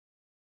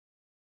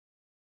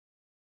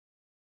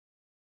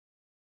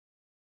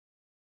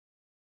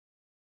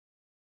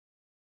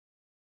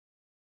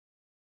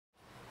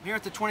I'm here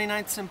at the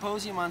 29th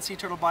Symposium on Sea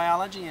Turtle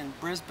Biology in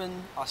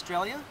Brisbane,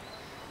 Australia,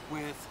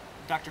 with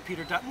Dr.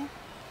 Peter Dutton.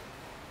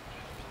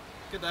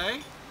 Good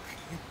day.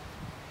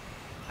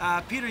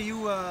 Peter,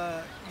 you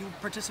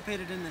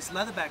participated in this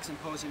leatherback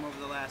symposium over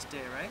the last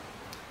day, right?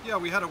 Yeah,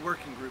 we had a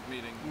working group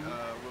meeting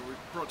where we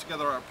brought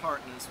together our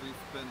partners. We've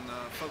been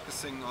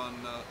focusing on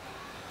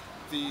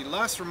the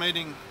last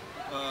remaining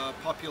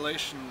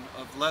population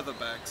of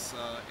leatherbacks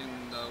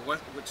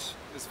which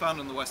is found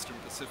in the Western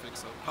Pacific,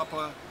 so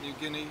Papua New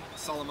Guinea,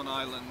 Solomon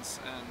Islands,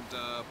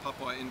 and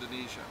Papua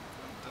Indonesia.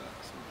 And,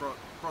 so we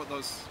brought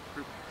those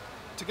group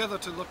together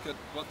to look at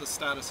what the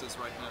status is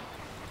right now.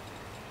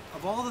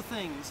 Of all the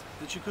things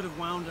that you could have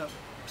wound up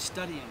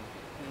studying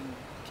and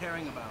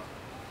caring about,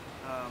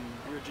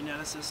 you're a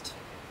geneticist,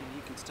 and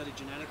you can study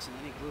genetics in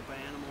any group of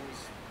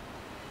animals.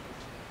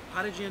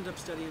 How did you end up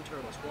studying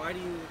turtles? Why do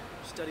you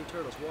study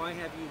turtles? Why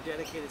have you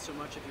dedicated so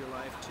much of your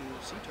life to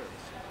sea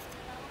turtles?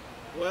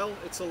 Well,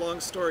 it's a long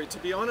story. To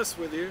be honest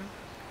with you,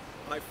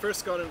 I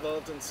first got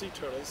involved in sea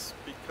turtles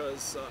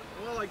because,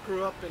 well, I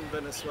grew up in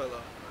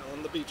Venezuela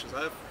on the beaches.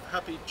 I have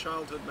happy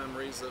childhood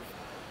memories of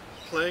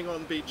playing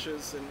on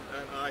beaches and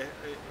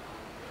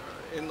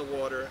in the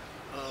water.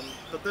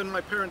 But then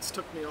my parents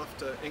took me off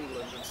to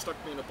England and stuck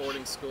me in a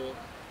boarding school,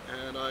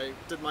 and I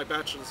did my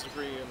bachelor's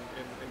degree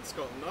in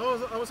Scotland.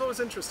 I was always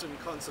interested in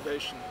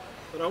conservation,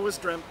 but I always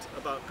dreamt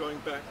about going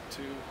back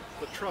to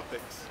the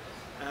tropics.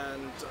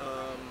 And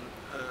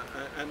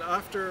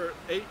after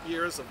 8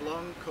 years of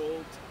long,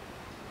 cold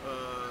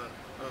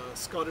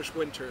Scottish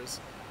winters,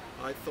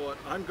 I thought,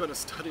 I'm going to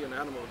study an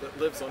animal that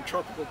lives on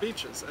tropical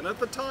beaches. And at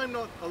the time,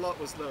 not a lot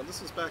was known. This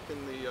was back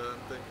in the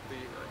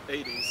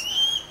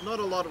 80s. Not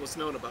a lot was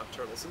known about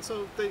turtles, and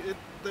so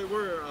they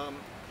were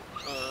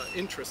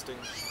interesting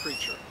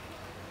creature.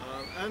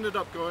 I ended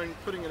up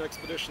putting an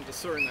expedition to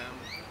Suriname,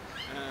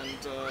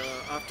 and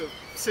after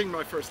seeing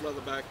my first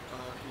leatherback,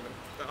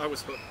 I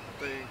was hooked.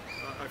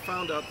 I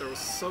found out there was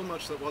so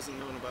much that wasn't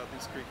known about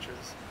these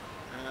creatures,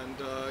 and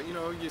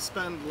you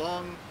spend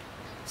long,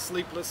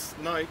 sleepless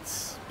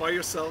nights by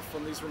yourself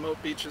on these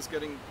remote beaches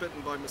getting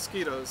bitten by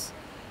mosquitoes,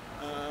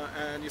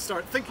 and you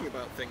start thinking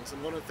about things.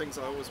 And one of the things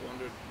I always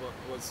wondered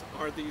was,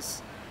 are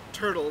these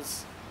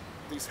turtles,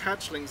 these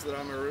hatchlings that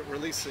I'm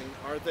releasing,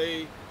 are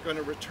they going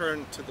to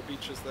return to the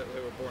beaches that they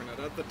were born at?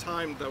 At the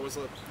time, that was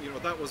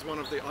that was one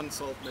of the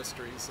unsolved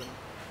mysteries,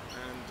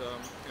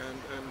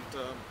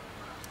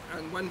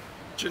 and when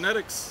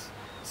genetics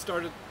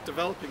started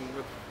developing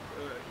with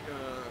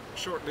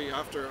shortly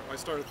after I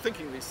started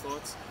thinking these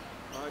thoughts,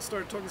 I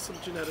started talking to some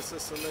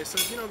geneticists, and they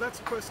said, that's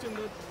a question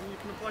that you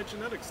can apply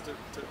genetics to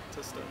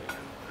study,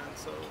 and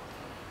so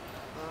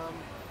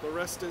the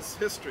rest is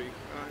history.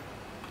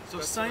 So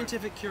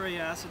scientific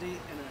curiosity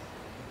and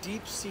a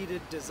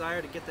deep-seated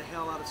desire to get the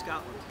hell out of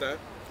Scotland.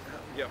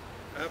 Yeah,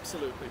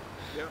 absolutely,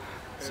 yeah.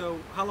 So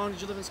how long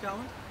did you live in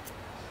Scotland?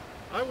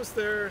 I was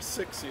there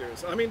 6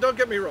 years. I mean, don't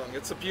get me wrong,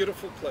 it's a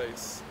beautiful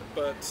place,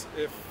 but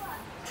if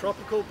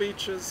tropical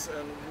beaches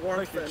and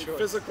warmth and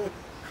physical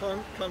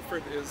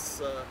comfort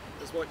is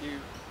what you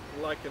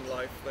like in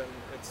life, then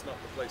it's not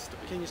the place to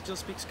be. Can you still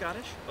speak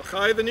Scottish?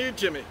 Hi, the new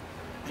Jimmy.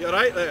 You're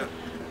right there.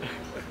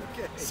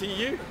 Okay. See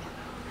you.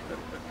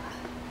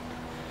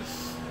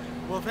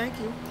 Well, thank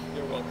you.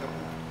 You're welcome.